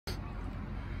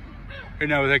Right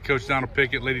now with head coach Donald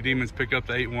Pickett, Lady Demons pick up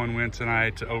the 8-1 win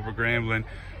tonight over Grambling.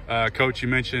 Coach, you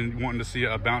mentioned wanting to see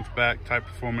a bounce back type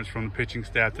performance from the pitching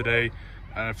staff today.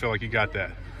 I feel like you got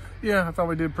that. Yeah, I thought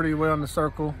we did pretty well in the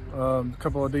circle. A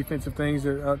couple of defensive things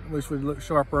that I wish we'd look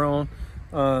sharper on.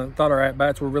 Thought our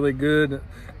at-bats were really good.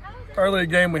 Early in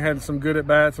the game, we had some good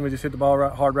at-bats, and we just hit the ball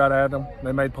hard right at them.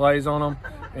 They made plays on them,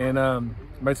 and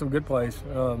made some good plays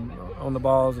on the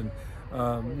balls. And,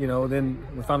 then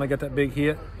we finally got that big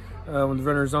hit when the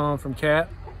runner's on from Cat,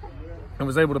 and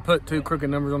was able to put 2 crooked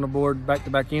numbers on the board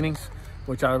back-to-back innings,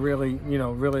 which I really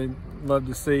really love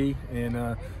to see.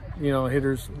 And,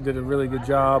 hitters did a really good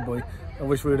job. I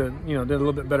wish we would have, did a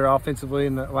little bit better offensively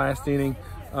in that last inning,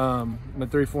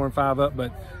 with 3, 4, and 5 up.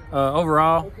 But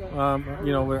overall,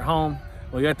 we're at home.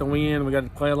 We got the win. We got to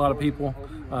play a lot of people.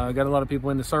 Got a lot of people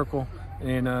in the circle,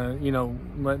 and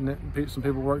letting some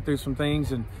people work through some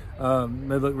things, and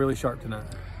they look really sharp tonight.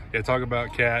 Yeah, talk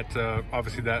about Kat.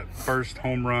 Obviously, that first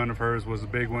home run of hers was a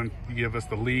big one. You give us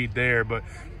the lead there, but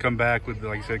come back with,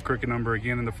 like you said, crooked number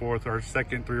again in the fourth. Her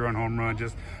second 3-run home run.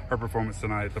 Just her performance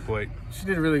tonight at the plate. She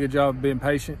did a really good job of being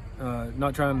patient,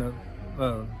 not trying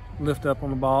to lift up on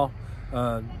the ball.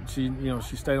 She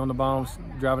stayed on the ball,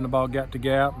 driving the ball gap to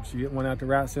gap. She went out to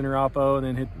right center oppo, and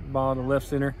then hit the ball to left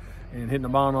center, and hitting the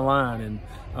ball on the line.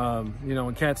 And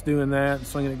when Kat's doing that, and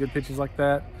swinging at good pitches like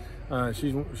that,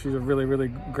 she's a really, really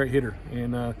great hitter,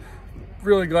 and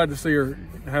really glad to see her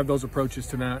have those approaches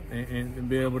tonight, and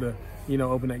be able to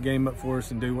open that game up for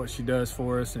us and do what she does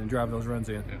for us and drive those runs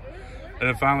in. Yeah. And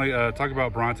then finally, talk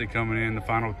about Bronte coming in the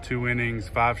final 2 innings,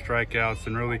 5 strikeouts,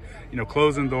 and really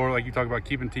closing the door, like you talk about,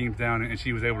 keeping teams down, and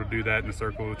she was able to do that in the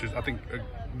circle, which is, I think, a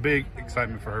big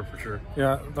excitement for her for sure.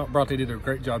 Yeah, I thought Bronte did a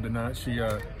great job tonight. She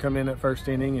come in that first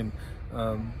inning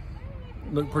and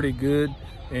looked pretty good.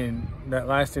 And that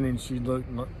last inning, she looked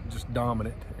just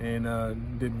dominant,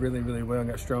 and did really, really well, and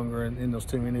got stronger in those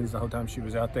 2 innings the whole time she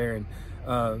was out there. And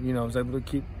was able to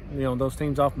keep those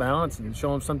teams off balance and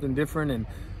show them something different.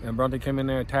 And Bronte came in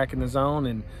there attacking the zone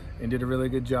and did a really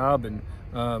good job. And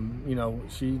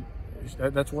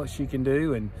that's what she can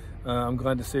do. And I'm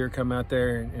glad to see her come out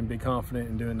there and be confident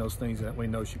in doing those things that we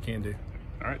know she can do.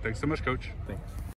 All right, thanks so much, Coach. Thanks.